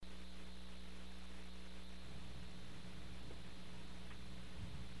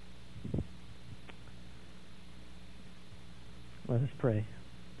Let us pray.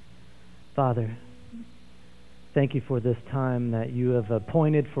 Father, thank you for this time that you have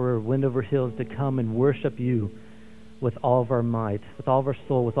appointed for Windover Hills to come and worship you with all of our might, with all of our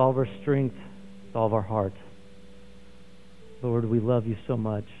soul, with all of our strength, with all of our heart. Lord, we love you so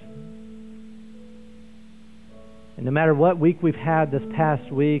much. And no matter what week we've had this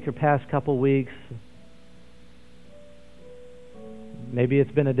past week or past couple weeks, maybe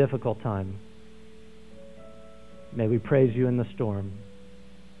it's been a difficult time. May we praise you in the storm.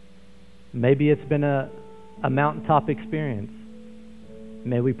 Maybe it's been a mountaintop experience.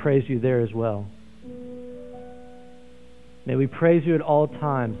 May we praise you there as well. May we praise you at all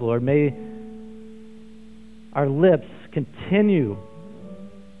times, Lord. May our lips continue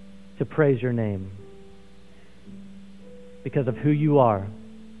to praise your name because of who you are,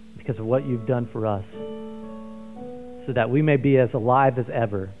 because of what you've done for us, so that we may be as alive as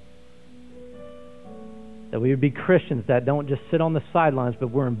ever. That we would be Christians that don't just sit on the sidelines, but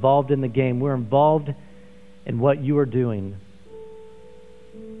we're involved in the game. We're involved in what you are doing.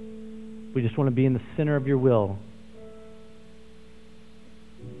 We just want to be in the center of your will,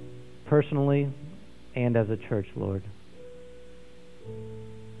 personally and as a church, Lord.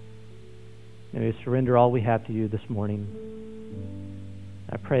 May we surrender all we have to you this morning.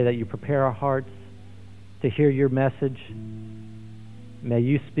 I pray that you prepare our hearts to hear your message. May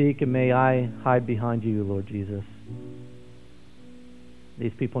you speak and may I hide behind you, Lord Jesus.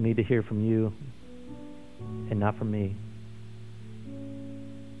 These people need to hear from you and not from me.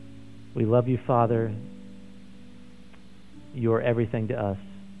 We love you, Father. You are everything to us.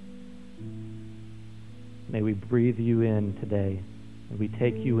 May we breathe you in today. May we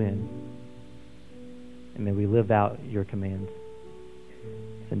take you in. And may we live out your commands.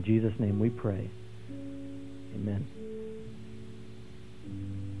 It's in Jesus' name we pray. Amen.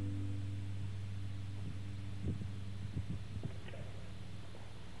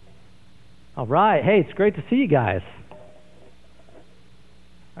 All right. Hey, it's great to see you guys.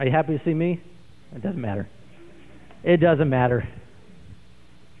 Are you happy to see me? It doesn't matter. It doesn't matter.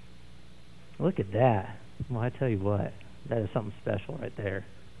 Look at that. Well, I tell you what, that is something special right there.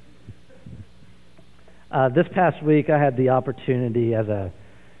 This past week, I had the opportunity as a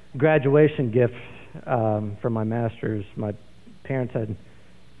graduation gift for my master's. My parents had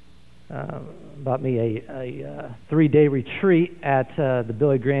bought me a 3-day retreat at the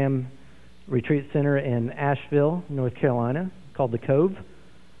Billy Graham Retreat Center in Asheville, North Carolina, called The Cove. I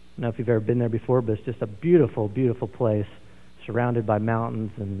don't know if you've ever been there before, but it's just a beautiful, beautiful place, surrounded by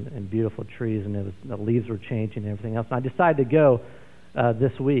mountains and beautiful trees, and the leaves were changing and everything else. And I decided to go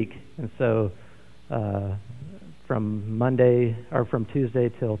this week, and so from Tuesday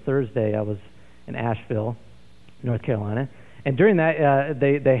till Thursday, I was in Asheville, North Carolina, and during that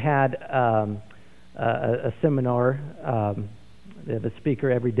they had a seminar. They have a speaker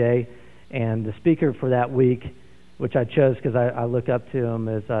every day. And the speaker for that week, which I chose because I look up to him,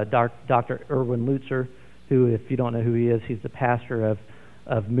 is Dr. Erwin Lutzer, who, if you don't know who he is, he's the pastor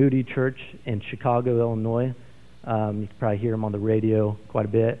of Moody Church in Chicago, Illinois. You can probably hear him on the radio quite a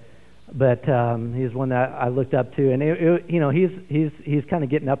bit. But he's one that I looked up to, and he's kind of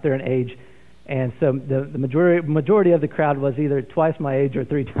getting up there in age, and so the majority of the crowd was either twice my age or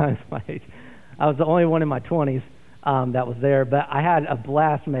 3 times my age. I was the only one in my 20s. That was there, but I had a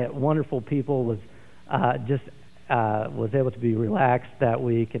blast. Met wonderful people. Was able to be relaxed that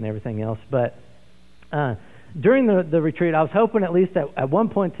week and everything else. But during the retreat, I was hoping at least at one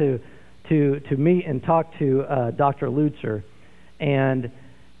point to meet and talk to Dr. Lutzer, and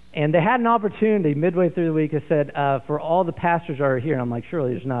they had an opportunity midway through the week. They said for all the pastors are here, and I'm like,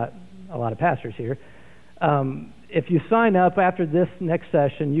 surely there's not a lot of pastors here. If you sign up after this next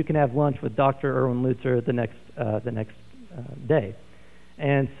session, you can have lunch with Dr. Erwin Lutzer the next day.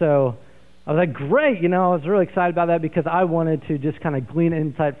 And so I was like, great, I was really excited about that because I wanted to just kind of glean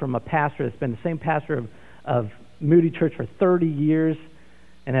insight from a pastor that's been the same pastor of Moody Church for 30 years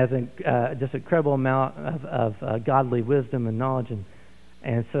and has just an incredible amount of godly wisdom and knowledge.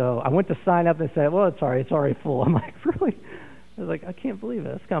 And so I went to sign up and they said, well, it's already full. I'm like, really? I was like, I can't believe it.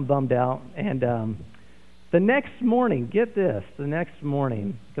 I was kind of bummed out. And the next morning, get this,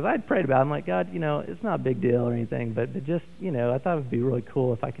 because I'd prayed about it. I'm like, God, it's not a big deal or anything, but just, I thought it would be really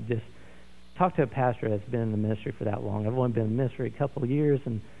cool if I could just talk to a pastor that's been in the ministry for that long. I've only been in the ministry a couple of years,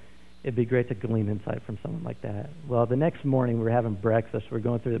 and it'd be great to glean insight from someone like that. Well, the next morning, we were having breakfast. We're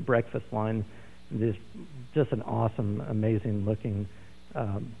going through the breakfast line. There's just an awesome, amazing-looking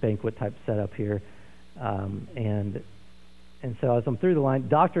banquet-type setup here. And so as I'm through the line,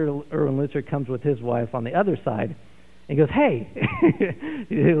 Dr. Erwin Lutzer comes with his wife on the other side and goes, hey.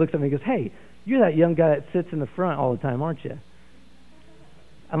 He looks at me and goes, hey, you're that young guy that sits in the front all the time, aren't you?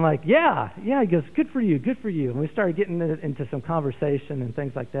 I'm like, yeah. He goes, good for you. And we started getting into some conversation and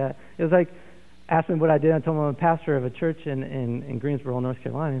things like that. It was like, asked me what I did. I told him I'm a pastor of a church in Greensboro, North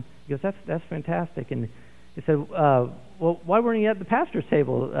Carolina. He goes, that's fantastic. And he said, well, why weren't you at the pastor's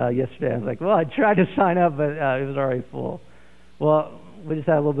table yesterday? I was like, well, I tried to sign up, but it was already full. Well, we just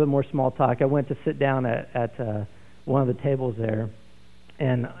had a little bit more small talk. I went to sit down at one of the tables there,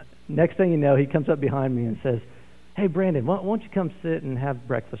 and next thing you know, he comes up behind me and says, hey, Brandon, why don't you come sit and have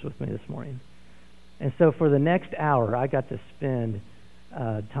breakfast with me this morning? And so for the next hour, I got to spend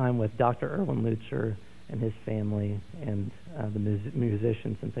time with Dr. Erwin Lutzer and his family and the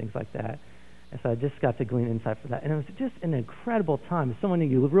musicians and things like that. And so I just got to glean insight for that. And it was just an incredible time. Someone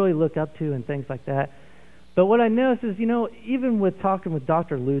you really look up to and things like that. But what I noticed is, even with talking with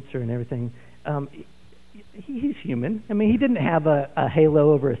Dr. Lutzer and everything, he's human. I mean, he didn't have a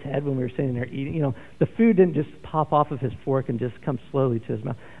halo over his head when we were sitting there eating. The food didn't just pop off of his fork and just come slowly to his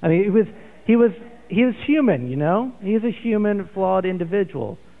mouth. I mean, he was human, He's a human, flawed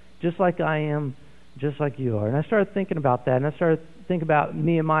individual, just like I am, just like you are. And I started thinking about that, and I started thinking about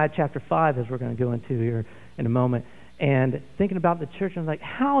Nehemiah chapter 5, as we're going to go into here in a moment, and thinking about the church. And I was like,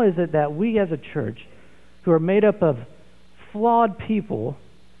 how is it that we as a church, who are made up of flawed people,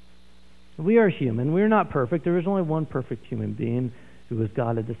 we are human, we're not perfect. There is only one perfect human being who was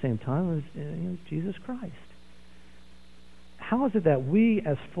God at the same time. It was Jesus Christ. How is it that we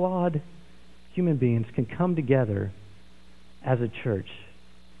as flawed human beings can come together as a church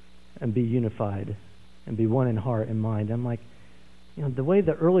and be unified and be one in heart and mind? I'm like, the way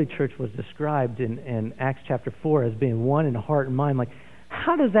the early church was described in Acts chapter 4 as being one in heart and mind, like,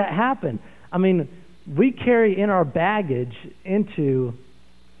 how does that happen? I mean, we carry in our baggage into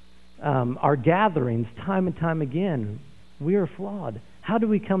our gatherings time and time again. We are flawed. How do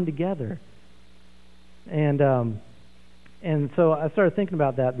we come together? And so I started thinking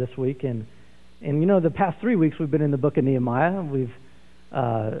about that this week, and the past 3 weeks we've been in the book of Nehemiah. We've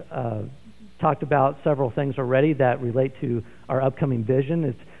talked about several things already that relate to our upcoming vision.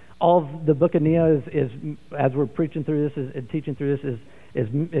 It's all of the book of Nehemiah is as we're preaching through this and teaching through this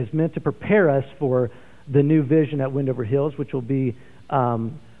is meant to prepare us for the new vision at Windover Hills, which will be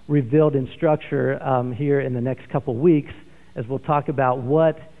revealed in structure here in the next couple weeks, as we'll talk about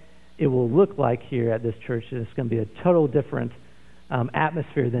what it will look like here at this church. And it's going to be a total different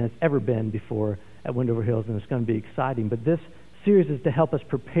atmosphere than it's ever been before at Windover Hills, and it's going to be exciting. But this series is to help us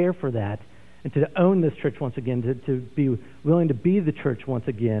prepare for that and to own this church once again, to be willing to be the church once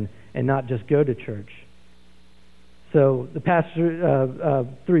again and not just go to church. So the past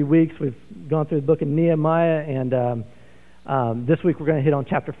 3 weeks, we've gone through the book of Nehemiah, and this week we're going to hit on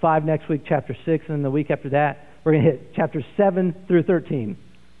chapter 5, next week chapter 6, and then the week after that we're going to hit chapters 7 through 13.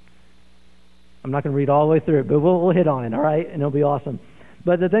 I'm not going to read all the way through it, but we'll hit on it, all right? And it'll be awesome.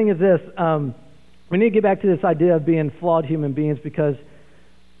 But the thing is this, we need to get back to this idea of being flawed human beings, because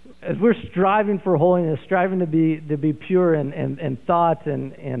as we're striving for holiness, striving to be pure in thought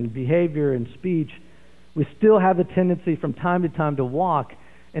and behavior and speech, we still have the tendency from time to time to walk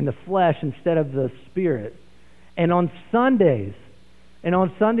in the flesh instead of the spirit. And on Sundays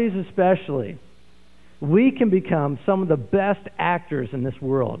especially, we can become some of the best actors in this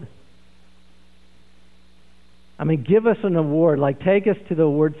world. I mean, give us an award, take us to the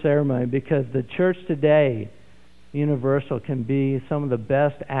award ceremony, because the church today, Universal, can be some of the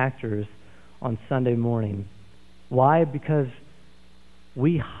best actors on Sunday morning. Why? Because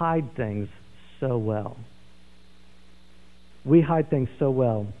we hide things so well. We hide things so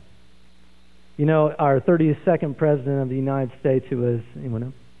well. Our 32nd president of the United States, who was, anyone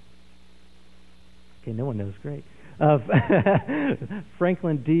know? Okay, no one knows, great.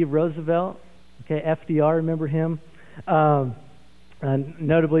 Franklin D. Roosevelt, okay, FDR, remember him?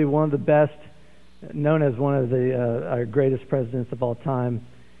 Notably one of the best, known as one of our greatest presidents of all time.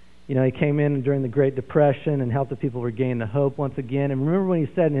 He came in during the Great Depression and helped the people regain the hope once again. And remember when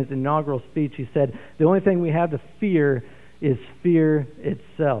he said in his inaugural speech, he said, the only thing we have to fear is fear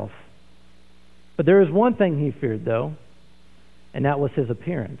itself. But there is one thing he feared, though, and that was his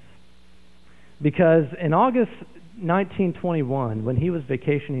appearance. Because in August 1921, when he was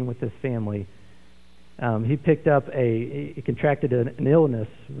vacationing with his family, he picked up he contracted an illness,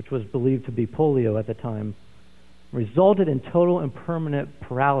 which was believed to be polio at the time, resulted in total and permanent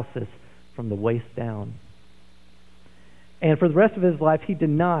paralysis from the waist down. And for the rest of his life, he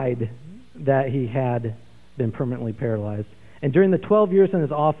denied that he had been permanently paralyzed. And during the 12 years in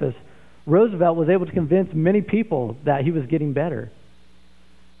his office, Roosevelt was able to convince many people that he was getting better.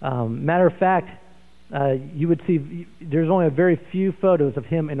 Matter of fact, you would see there's only a very few photos of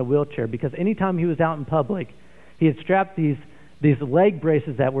him in a wheelchair, because anytime he was out in public, he had strapped these these leg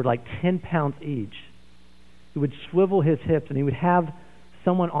braces that were like 10 pounds each. He would swivel his hips, and he would have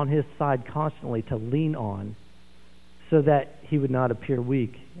someone on his side constantly to lean on so that he would not appear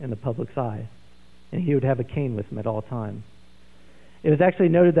weak in the public's eye. And he would have a cane with him at all times. It was actually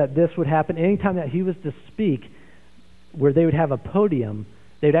noted that this would happen anytime that he was to speak, where they would have a podium.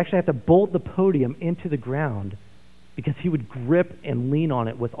 They would actually have to bolt the podium into the ground because he would grip and lean on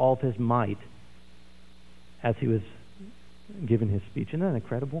it with all of his might as he was giving his speech. Isn't that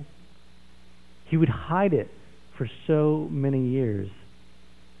incredible? He would hide it for so many years.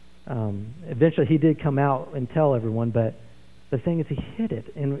 Eventually he did come out and tell everyone, but the thing is he hid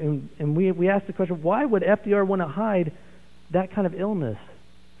it. And we asked the question, why would FDR want to hide that kind of illness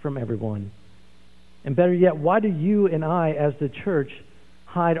from everyone? And better yet, why do you and I as the church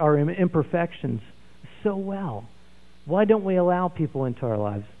hide our imperfections so well? Why don't we allow people into our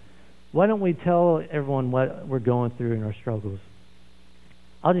lives? Why don't we tell everyone what we're going through in our struggles?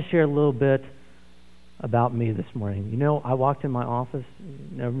 I'll just share a little bit about me this morning. You know, I walked in my office,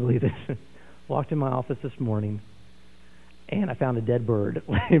 never believe this, walked in my office this morning, and I found a dead bird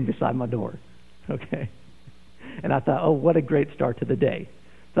laying beside my door. Okay? And I thought, oh, what a great start to the day.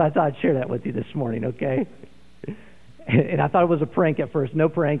 So I thought I'd share that with you this morning, okay? And I thought it was a prank at first. No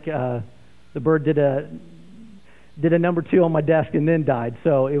prank. The bird did a number 2 on my desk and then died.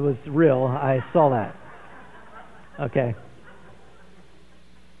 So it was real. I saw that. Okay.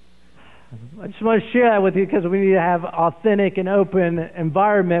 I just want to share that with you because we need to have authentic and open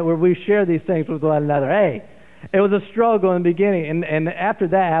environment where we share these things with one another. Hey, it was a struggle in the beginning. And after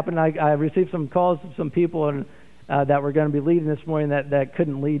that happened, I received some calls from some people and that were going to be leading this morning that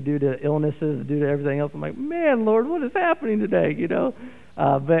couldn't lead due to illnesses, due to everything else. I'm like, man, Lord, what is happening today? You know,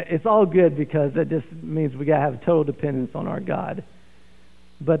 but it's all good because it just means we got to have total dependence on our God.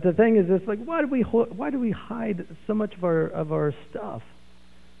 But the thing is, it's like, why do we hide so much of our stuff?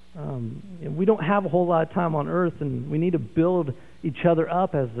 We don't have a whole lot of time on earth, and we need to build each other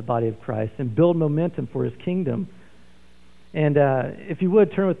up as the body of Christ and build momentum for His kingdom. And if you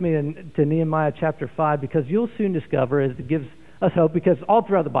would, turn with me to Nehemiah chapter 5, because you'll soon discover, as it gives us hope, because all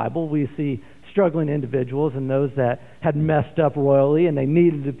throughout the Bible we see struggling individuals and those that had messed up royally and they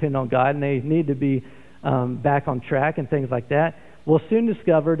needed to depend on God and they need to be back on track and things like that. We'll soon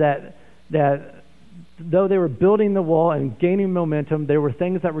discover that though they were building the wall and gaining momentum, there were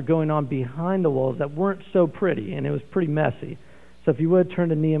things that were going on behind the walls that weren't so pretty, and it was pretty messy. So if you would, turn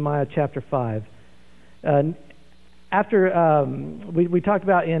to Nehemiah chapter 5. After we talked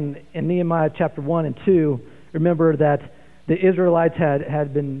about in Nehemiah chapter 1 and 2, remember that the Israelites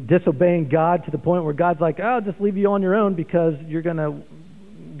had been disobeying God to the point where God's like, I'll just leave you on your own because you're going to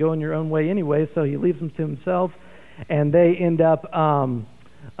go in your own way anyway. So He leaves them to Himself, and they end up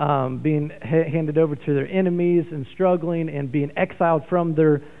being handed over to their enemies and struggling and being exiled from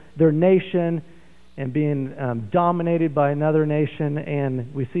their nation and being dominated by another nation.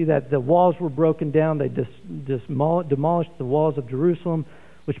 And we see that the walls were broken down. They demolished the walls of Jerusalem,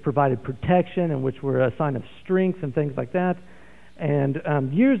 which provided protection and which were a sign of strength and things like that.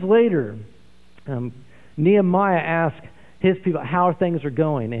 And years later, Nehemiah asked his people how things are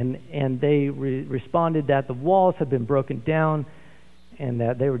going, and they responded that the walls had been broken down and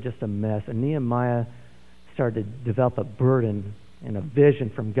that they were just a mess. And Nehemiah started to develop a burden and a vision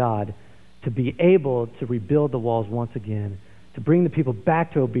from God to be able to rebuild the walls once again, to bring the people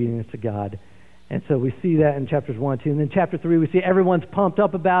back to obedience to God. And so we see that in chapters 1 and 2. And then chapter 3, we see everyone's pumped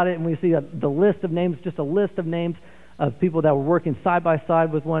up about it, and we see the list of names, just a list of names of people that were working side by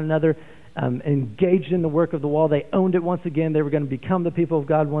side with one another, engaged in the work of the wall. They owned it once again. They were going to become the people of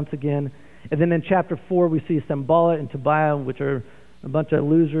God once again. And then in chapter 4, we see Sanballat and Tobiah, which are a bunch of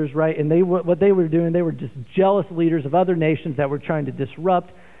losers, right? And what they were doing, they were just jealous leaders of other nations that were trying to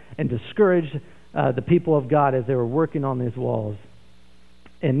disrupt and discourage the people of God as they were working on these walls.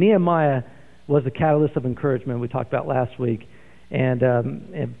 And Nehemiah was a catalyst of encouragement we talked about last week, and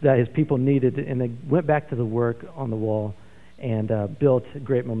that his people needed, and they went back to the work on the wall and built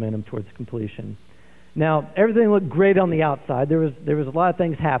great momentum towards completion. Now, everything looked great on the outside. There was a lot of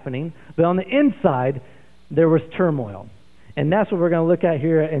things happening, but on the inside, there was turmoil. And that's what we're going to look at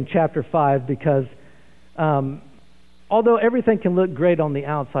here in chapter 5, because although everything can look great on the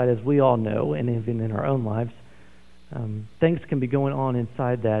outside, as we all know, and even in our own lives, things can be going on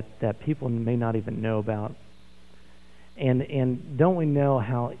inside that people may not even know about. And don't we know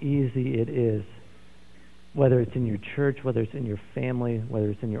how easy it is, whether it's in your church, whether it's in your family, whether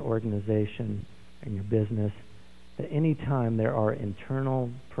it's in your organization, in your business, that any time there are internal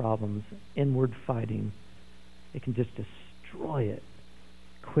problems, inward fighting, it can just destroy it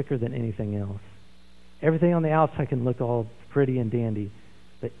quicker than anything else. Everything on the outside can look all pretty and dandy,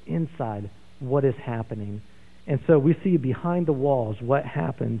 but inside, what is happening? And so we see behind the walls what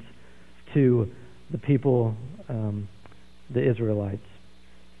happens to the people, the Israelites.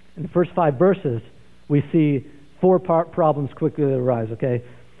 In the first 5 verses, we see 4 problems quickly arise, okay?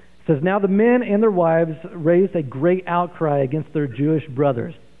 It says, now the men and their wives raised a great outcry against their Jewish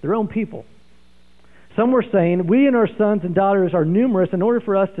brothers, their own people. Some were saying, we and our sons and daughters are numerous. In order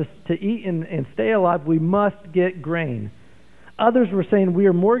for us to eat and stay alive, we must get grain. Others were saying, we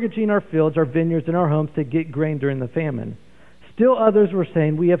are mortgaging our fields, our vineyards, and our homes to get grain during the famine. Still others were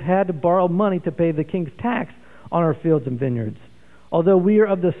saying, we have had to borrow money to pay the king's tax on our fields and vineyards. Although we are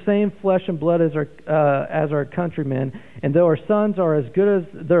of the same flesh and blood as our countrymen, and though our sons are as good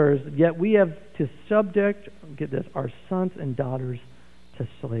as theirs, yet we have to subject, get this, our sons and daughters to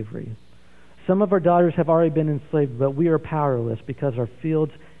slavery. Some of our daughters have already been enslaved, but we are powerless because our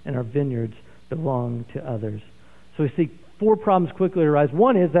fields and our vineyards belong to others. So we see 4 problems quickly arise.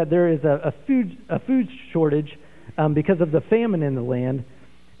 One is that there is a food shortage because of the famine in the land,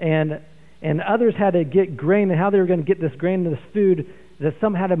 and others had to get grain, and how they were going to get this grain and this food, that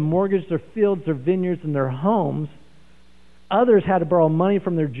some had to mortgage their fields, their vineyards, and their homes. Others had to borrow money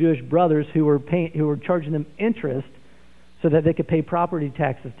from their Jewish brothers who were charging them interest so that they could pay property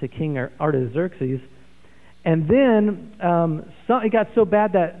taxes to King Artaxerxes. And then it got so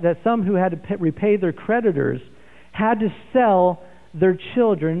bad that some who had to repay their creditors had to sell their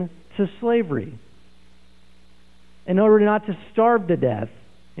children to slavery in order not to starve to death.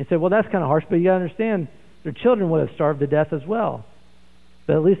 You say, well, that's kind of harsh, but you got to understand, their children would have starved to death as well.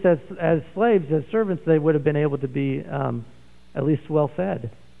 But at least as slaves, as servants, they would have been able to be at least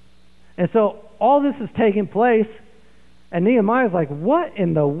well-fed. And so all this is taking place, and Nehemiah's like, what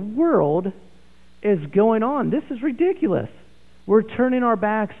in the world is going on? This is ridiculous. We're turning our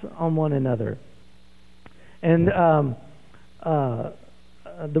backs on one another. And the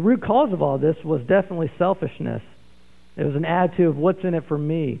root cause of all this was definitely selfishness. It was an attitude of what's in it for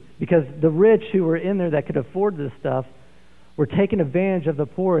me. Because the rich who were in there that could afford this stuff were taking advantage of the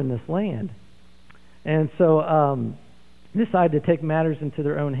poor in this land. And so decided to take matters into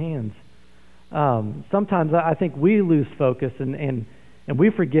their own hands. Sometimes I think we lose focus and we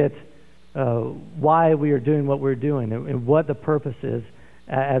forget why we are doing what we're doing and what the purpose is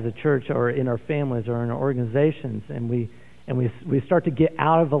as a church or in our families or in our organizations. And we start to get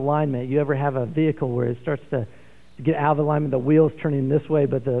out of alignment. You ever have a vehicle where it starts to get out of alignment, the wheel's turning this way,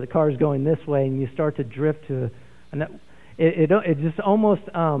 but the car's going this way, and you start to drift to it just almost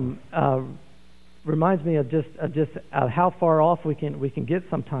reminds me of just how far off we can get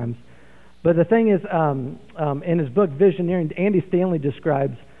sometimes. But the thing is, in his book Visioneering, Andy Stanley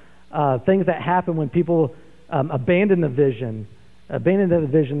describes things that happen when people abandon the vision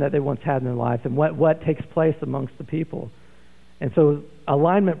that they once had in their life, and what takes place amongst the people. And so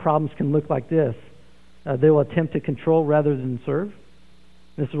alignment problems can look like this. They will attempt to control rather than serve.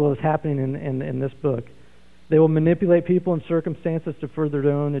 This is what is happening in this book. They will manipulate people and circumstances to further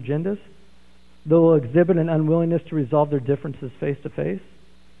their own agendas. They will exhibit an unwillingness to resolve their differences face to face.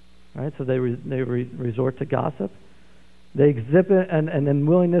 Right? So they resort to gossip. They exhibit an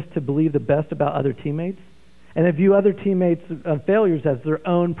unwillingness to believe the best about other teammates, and they view other teammates' failures as their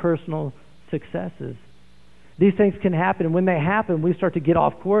own personal successes. These things can happen, and when they happen, we start to get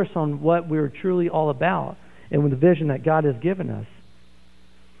off course on what we're truly all about and with the vision that God has given us.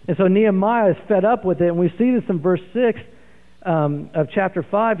 And so Nehemiah is fed up with it, and we see this in verse 6 of chapter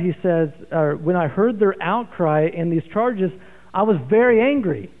 5. He says, when I heard their outcry and these charges, I was very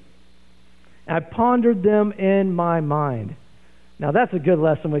angry. I pondered them in my mind. Now that's a good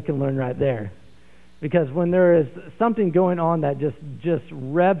lesson we can learn right there. Because when there is something going on that just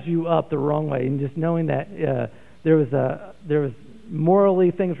revs you up the wrong way, and just knowing that there was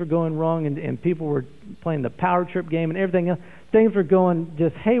morally things were going wrong, and people were playing the power trip game and everything else, things were going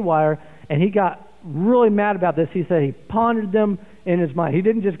just haywire, and he got really mad about this. He said he pondered them in his mind. He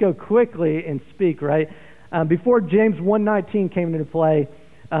didn't just go quickly and speak, right? Before James 1:19 came into play,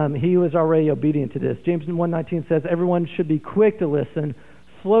 he was already obedient to this. James 1:19 says, everyone should be quick to listen,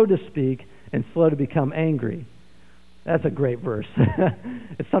 slow to speak, and slow to become angry. That's a great verse.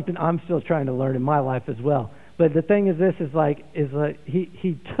 It's something I'm still trying to learn in my life as well. But the thing is, this is like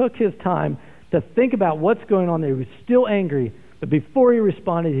he took his time to think about what's going on there. He was still angry, but before he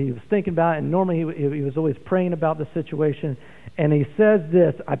responded, he was thinking about it. And normally he was always praying about the situation. And he says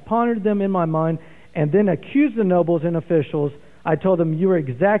this: I pondered them in my mind, and then accused the nobles and officials. I told them, you are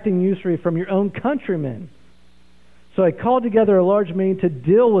exacting usury from your own countrymen. So I called together a large meeting to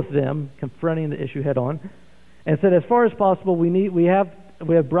deal with them, confronting the issue head on, and said, as far as possible, we have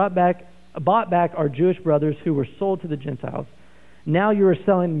brought back our Jewish brothers who were sold to the Gentiles. Now you are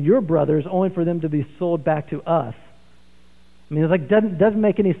selling your brothers only for them to be sold back to us. I mean, it's like doesn't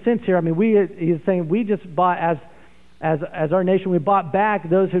make any sense here. I mean, he's saying we just bought as our nation, we bought back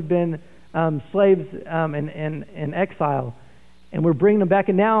those who'd been slaves in exile, and we're bringing them back.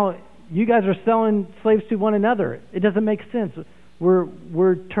 And now you guys are selling slaves to one another. It doesn't make sense.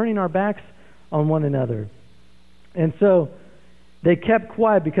 We're turning our backs on one another. And so they kept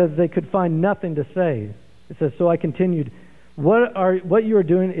quiet because they could find nothing to say. It says, so I continued, what you are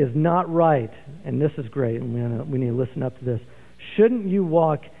doing is not right. And this is great, and we need to listen up to this. Shouldn't you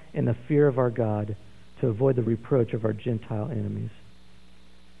walk in the fear of our God to avoid the reproach of our Gentile enemies?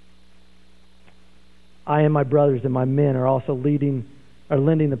 I and my brothers and my men are also lending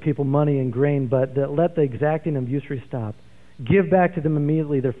the people money and grain, but let the exacting of usury stop. Give back to them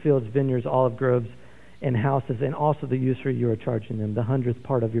immediately their fields, vineyards, olive groves, and houses, and also the usury you are charging them, the 100th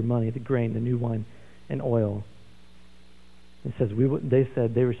part of your money, the grain, the new wine, and oil. It says,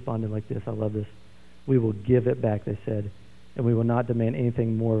 they responded like this. I love this. We will give it back, they said, and we will not demand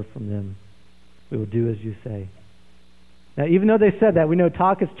anything more from them. We will do as you say. Now, even though they said that, we know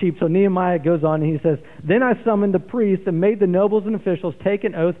talk is cheap, so Nehemiah goes on and he says, then I summoned the priests and made the nobles and officials take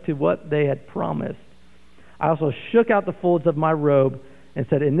an oath to what they had promised. I also shook out the folds of my robe and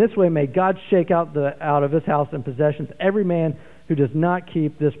said, in this way may God shake out of his house and possessions every man who does not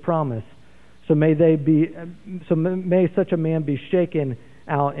keep this promise. So may such a man be shaken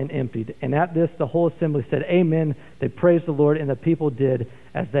out and emptied. And at this the whole assembly said, Amen. They praised the Lord, and the people did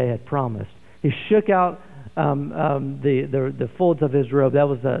as they had promised. He shook out the folds of his robe. That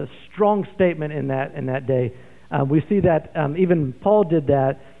was a strong statement in that day. We see that even Paul did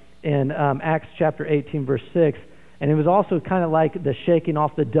that in Acts chapter 18, verse 6. And it was also kind of like the shaking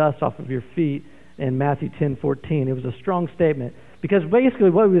off the dust off of your feet in Matthew 10:14. It was a strong statement. Because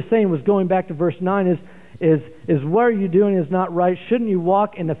basically what he was saying was, going back to verse 9, is what are you doing is not right. Shouldn't you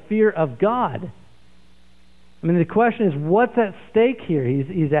walk in the fear of God? I mean, the question is, what's at stake here?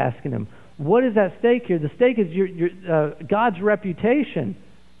 He's asking him. What is at stake here? The stake is your God's reputation,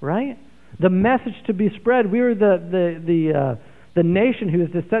 right? The message to be spread. We were the nation who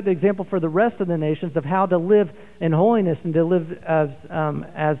is to set the example for the rest of the nations of how to live in holiness and to live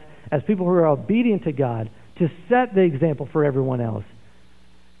as people who are obedient to God, to set the example for everyone else.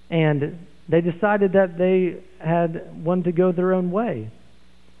 And they decided that they had wanted to go their own way.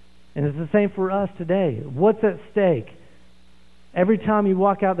 And it's the same for us today. What's at stake? Every time you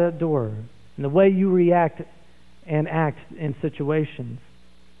walk out that door, and the way you react and act in situations,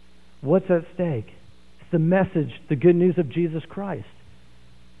 what's at stake? It's the message, the good news of Jesus Christ.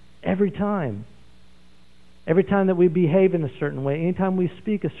 Every time. Every time that we behave in a certain way, anytime we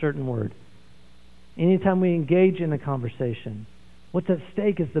speak a certain word, anytime we engage in a conversation, what's at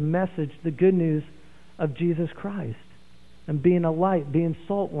stake is the message, the good news of Jesus Christ, and being a light, being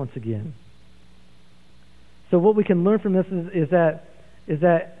salt once again. So what we can learn from this is that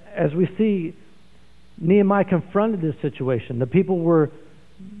as we see Nehemiah confronted this situation, the people were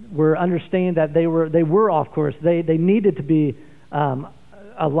understanding that they were off course. They needed to be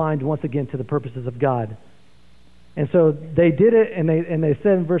aligned once again to the purposes of God. And so they did it, and they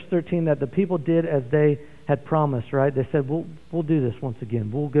said in verse 13 that the people did as they had promised, right? They said, we'll do this once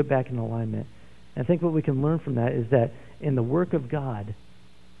again. We'll get back in alignment. And I think what we can learn from that is that in the work of God,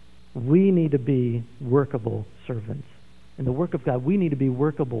 we need to be workable servants. In the work of God, we need to be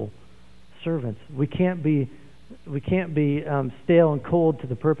workable servants. We can't be stale and cold to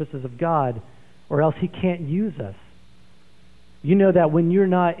the purposes of God, or else He can't use us. You know that when you're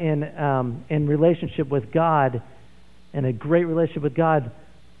not in relationship with God, in a great relationship with God,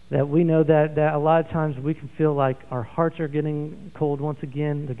 that we know that a lot of times we can feel like our hearts are getting cold once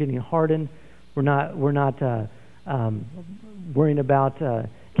again. They're getting hardened. We're not worrying about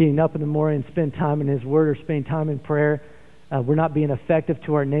getting up in the morning and spend time in His Word or spending time in prayer. We're not being effective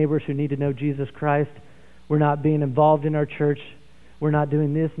to our neighbors who need to know Jesus Christ. We're not being involved in our church. We're not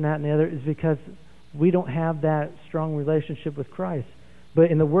doing this and that and the other. It's because we don't have that strong relationship with Christ.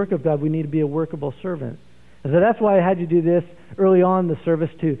 But in the work of God, we need to be a workable servant. And so that's why I had you do this early on in the service,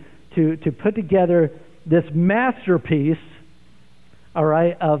 to put together this masterpiece, all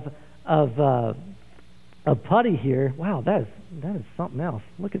right, of putty here. Wow, that is something else.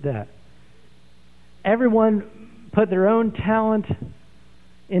 Look at that. Everyone put their own talent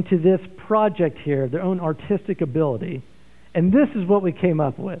into this project here, their own artistic ability, and this is what we came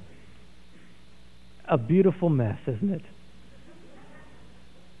up with. A beautiful mess, isn't it?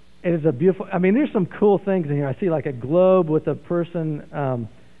 It is a beautiful. I mean, there's some cool things in here. I see like a globe with a person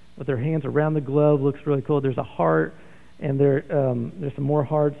with their hands around the globe. Looks really cool. There's a heart, and there's some more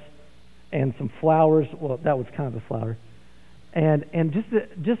hearts. and some flowers. Well, that was kind of a flower. And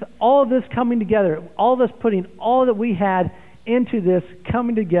just all of this coming together, all of us putting all that we had into this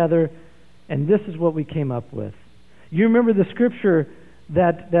coming together, and this is what we came up with. You remember the scripture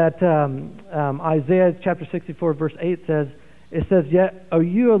that Isaiah chapter 64 verse 8 says. It says, "Yet, O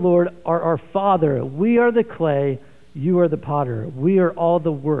you, O Lord, are our Father. We are the clay, you are the potter. We are all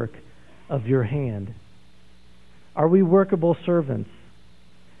the work of your hand." Are we workable servants?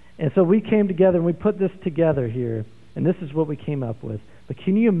 And so we came together and we put this together here, and this is what we came up with. But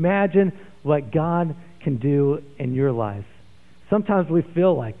can you imagine what God can do in your life? Sometimes we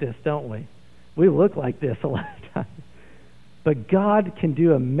feel like this, don't we? We look like this a lot of times. But God can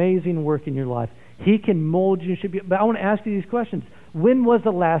do amazing work in your life. He can mold you. But I want to ask you these questions. When was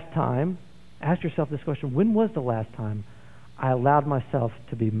the last time, ask yourself this question, when was the last time I allowed myself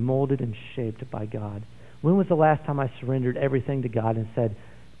to be molded and shaped by God? When was the last time I surrendered everything to God and said,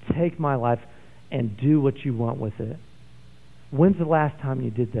 take my life and do what you want with it? When's the last time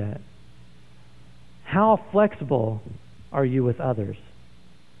you did that? How flexible are you with others?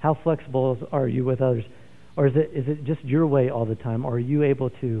 How flexible are you with others? Or is it just your way all the time? Or are you able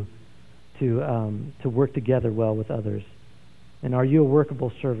to work together well with others? And are you a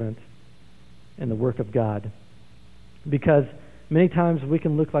workable servant in the work of God? Because many times we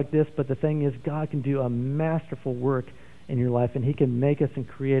can look like this, but the thing is, God can do a masterful work in your life, and He can make us and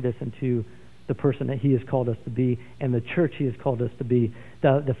create us into the person that He has called us to be, and the church He has called us to be,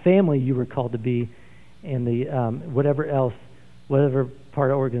 the family you were called to be, and the whatever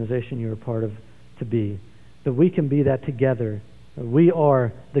part of organization you're a part of to be. That we can be that together. We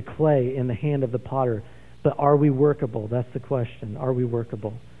are the clay in the hand of the potter, but are we workable? That's the question. Are we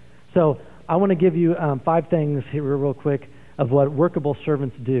workable? So I want to give you 5 things here real quick of what workable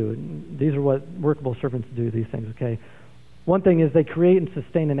servants do. These are what workable servants do, these things, okay? One thing is they create and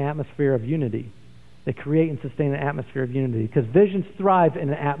sustain an atmosphere of unity. They create and sustain an atmosphere of unity because visions thrive in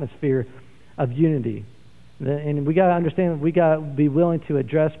an atmosphere of unity. And we got to understand, we got to be willing to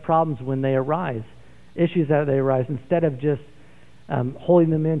address problems when they arise, issues that they arise, instead of just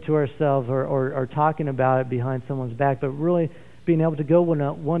holding them into ourselves or talking about it behind someone's back, but really being able to go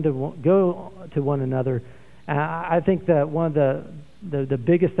to one another. I think that one of the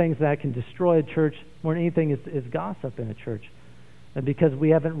biggest things that can destroy a church more than anything is gossip in a church, because we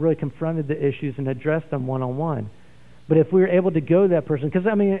haven't really confronted the issues and addressed them one-on-one. But if we're able to go to that person, because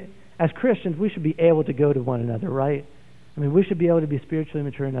I mean, as Christians, we should be able to go to one another, right? I mean, we should be able to be spiritually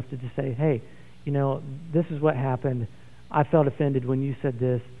mature enough to just say, hey, this is what happened. I felt offended when you said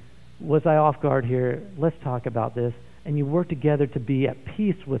this. Was I off guard here? Let's talk about this. And you work together to be at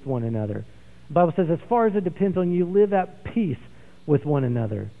peace with one another. The Bible says, as far as it depends on you, live at peace with one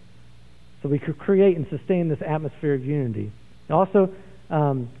another. So we could create and sustain this atmosphere of unity. Also,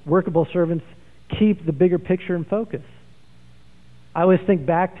 workable servants keep the bigger picture in focus. I always think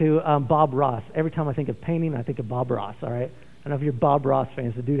back to Bob Ross. Every time I think of painting, I think of Bob Ross, all right? I don't know if you're Bob Ross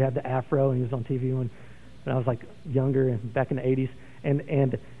fans. The dude had the afro, and he was on TV when I was like younger and back in the 80s.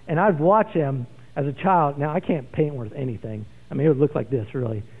 And I'd watch him as a child. Now, I can't paint worth anything. I mean, it would look like this,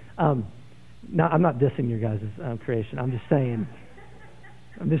 really. Now, I'm not dissing your guys' creation. I'm just saying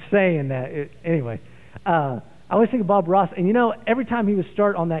that. Anyway, I always think of Bob Ross. And, every time he would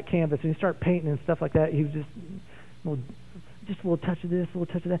start on that canvas and he'd start painting and stuff like that, he was just a little touch of this, a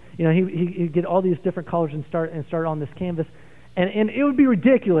little touch of that. He'd get all these different colors and start on this canvas. And it would be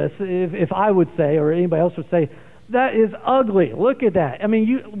ridiculous if I would say, or anybody else would say, that is ugly. Look at that. I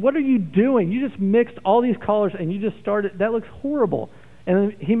mean, what are you doing? You just mixed all these colors and you just started. That looks horrible.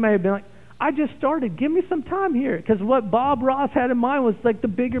 And he may have been like, I just started. Give me some time here. Because what Bob Ross had in mind was like the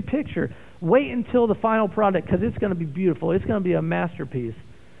bigger picture. Wait until the final product, because it's going to be beautiful. It's going to be a masterpiece.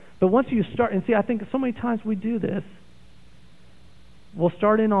 But once you start, and see, I think so many times we do this. We'll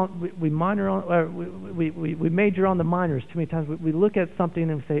start in on, we minor on, we major on the minors too many times. We look at something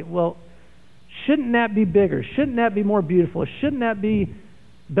and say, well, shouldn't that be bigger? Shouldn't that be more beautiful? Shouldn't that be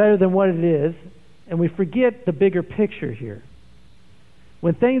better than what it is? And we forget the bigger picture here.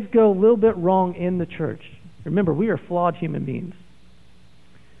 When things go a little bit wrong in the church, remember, we are flawed human beings.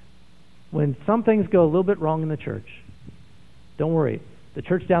 When some things go a little bit wrong in the church, don't worry. The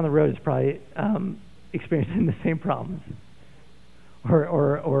church down the road is probably experiencing the same problems.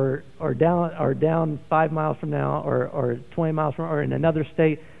 Or down 5 miles from now, or 20 miles from, or in another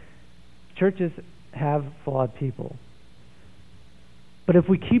state. Churches have flawed people. But if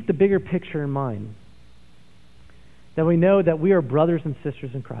we keep the bigger picture in mind, that we know that we are brothers and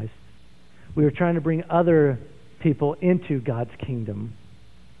sisters in Christ, we are trying to bring other people into God's kingdom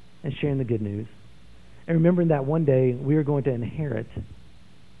and sharing the good news. And remembering that one day we are going to inherit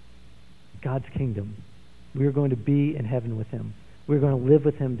God's kingdom. We are going to be in heaven with him. We're going to live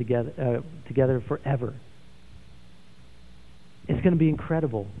with him together forever. It's going to be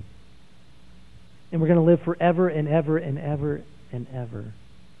incredible. And we're going to live forever and ever and ever and ever.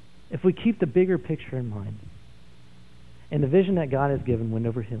 If we keep the bigger picture in mind and the vision that God has given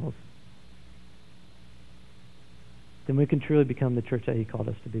Windover Hills, then we can truly become the church that he called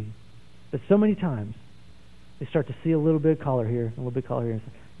us to be. But so many times, we start to see a little bit of color here, a little bit of color here, and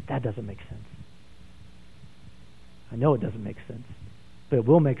say, that doesn't make sense. I know it doesn't make sense, but it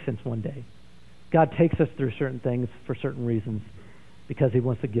will make sense one day. God takes us through certain things for certain reasons because he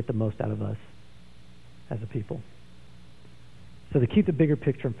wants to get the most out of us as a people. So to keep the bigger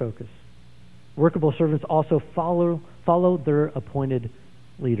picture in focus, workable servants also follow their appointed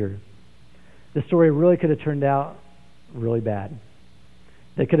leader. The story really could have turned out really bad.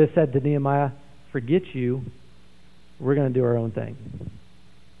 They could have said to Nehemiah, forget you, we're going to do our own thing.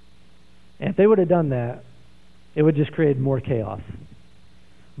 And if they would have done that, it would just create more chaos.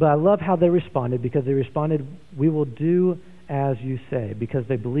 But I love how they responded, because they responded, we will do as you say, because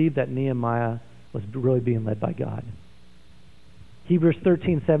they believed that Nehemiah was really being led by God. Hebrews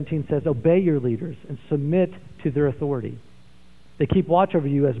 13:17 says, obey your leaders and submit to their authority. They keep watch over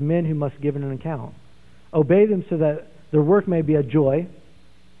you as men who must give an account. Obey them so that their work may be a joy,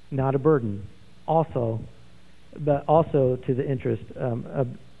 not a burden. But also to the interest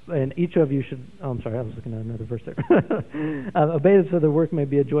and each of you should, I was looking at another verse there. Obey them so their work may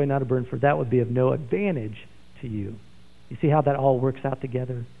be a joy, not a burden, for that would be of no advantage to you. You see how that all works out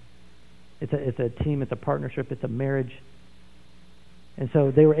together? It's a team, it's a partnership, it's a marriage. And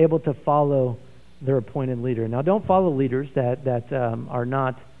so they were able to follow their appointed leader. Now, don't follow leaders that are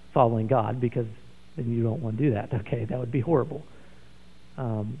not following God, because then you don't want to do that. Okay, that would be horrible.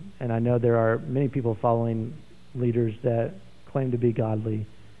 And I know there are many people following leaders that claim to be godly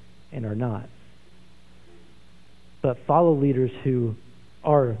and are not. But follow leaders who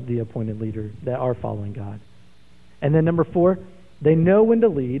are the appointed leader, that are following God. And then number 4, they know when to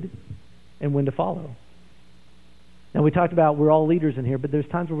lead and when to follow. Now, we talked about we're all leaders in here, but there's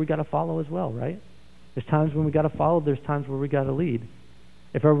times where we got to follow as well, right? There's times when we got to follow. There's times where we got to lead.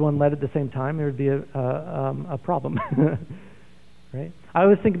 If everyone led at the same time, there would be a problem, right? I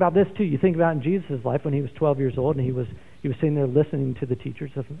always think about this too. You think about in Jesus' life when he was 12 years old and he was sitting there listening to the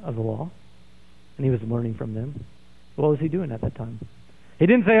teachers of the law, and he was learning from them. What was he doing at that time? He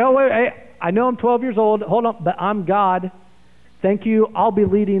didn't say, "Oh wait, hey, I know I'm 12 years old. Hold on, but I'm God. Thank you. I'll be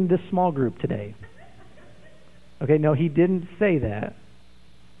leading this small group today." Okay, no, he didn't say that.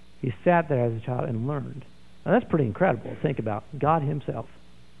 He sat there as a child and learned. Now, that's pretty incredible. Think about God himself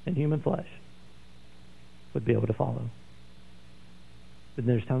in human flesh would be able to follow. But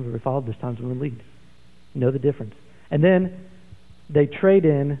there's times where we follow, there's times when we lead. Know the difference. And then they trade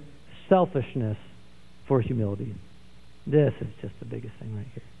in selfishness for humility. This is just the biggest thing right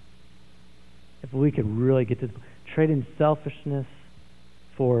here. If we could really get to trade in selfishness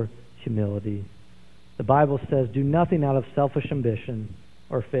for humility. The Bible says, do nothing out of selfish ambition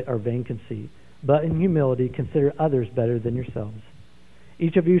or vain conceit, but in humility consider others better than yourselves.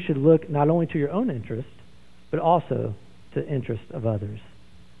 Each of you should look not only to your own interest, but also to the interest of others.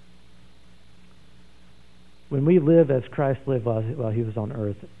 When we live as Christ lived while he was on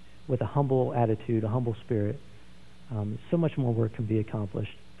earth, with a humble attitude, a humble spirit, so much more work can be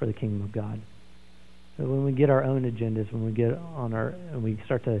accomplished for the kingdom of God. So when we get our own agendas, when we get on and we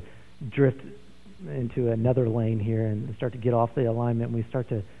start to drift into another lane here and start to get off the alignment, and we start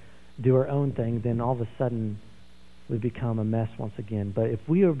to do our own thing, then all of a sudden we become a mess once again. But if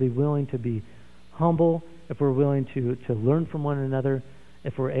we are willing to be humble, if we're willing to learn from one another,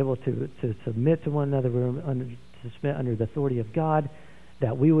 if we're able to submit to one another, to submit under the authority of God,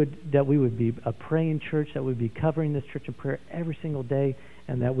 that we would be a praying church, that we'd be covering this church in prayer every single day,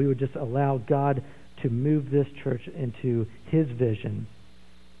 and that we would just allow God to move this church into his vision,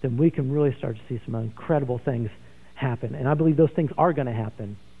 then we can really start to see some incredible things happen. And I believe those things are going to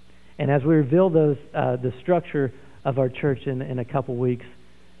happen. And as we reveal the structure of our church in a couple weeks,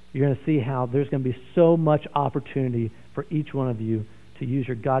 you're going to see how there's going to be so much opportunity for each one of you to use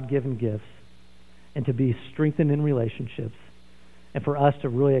your God-given gifts and to be strengthened in relationships, and for us to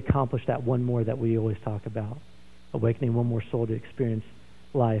really accomplish that one more that we always talk about, awakening one more soul to experience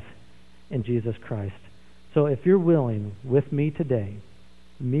life in Jesus Christ. So if you're willing, with me today,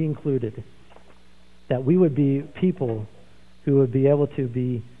 me included, that we would be people who would be able to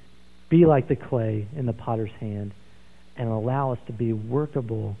be like the clay in the potter's hand and allow us to be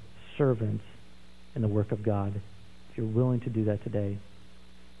workable servants in the work of God. If you're willing to do that today.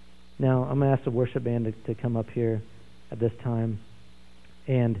 Now, I'm going to ask the worship band to come up here at this time.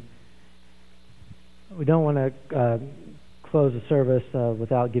 And we don't want to close the service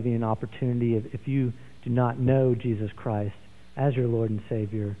without giving you an opportunity. If you do not know Jesus Christ as your Lord and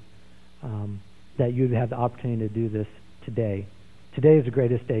Savior, that you would have the opportunity to do this today. Today is the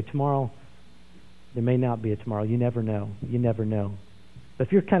greatest day. Tomorrow, there may not be a tomorrow. You never know. You never know. But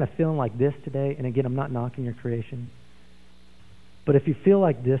if you're kind of feeling like this today, and again, I'm not knocking your creation, but if you feel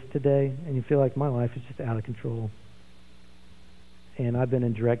like this today, and you feel like my life is just out of control, and I've been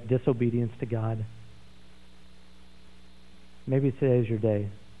in direct disobedience to God, maybe today is your day.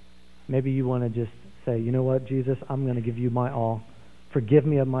 Maybe you want to just say, you know what, Jesus, I'm going to give you my all. Forgive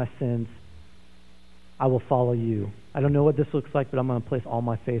me of my sins. I will follow you. I don't know what this looks like, but I'm going to place all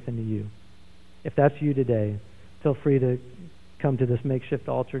my faith into you. If that's you today, feel free to come to this makeshift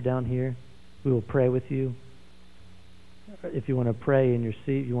altar down here. We will pray with you. If you want to pray in your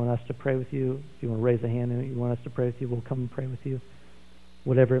seat, you want us to pray with you. If you want to raise a hand and you want us to pray with you, we'll come and pray with you.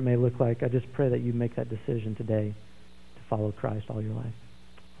 Whatever it may look like, I just pray that you make that decision today to follow Christ all your life.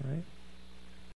 All right?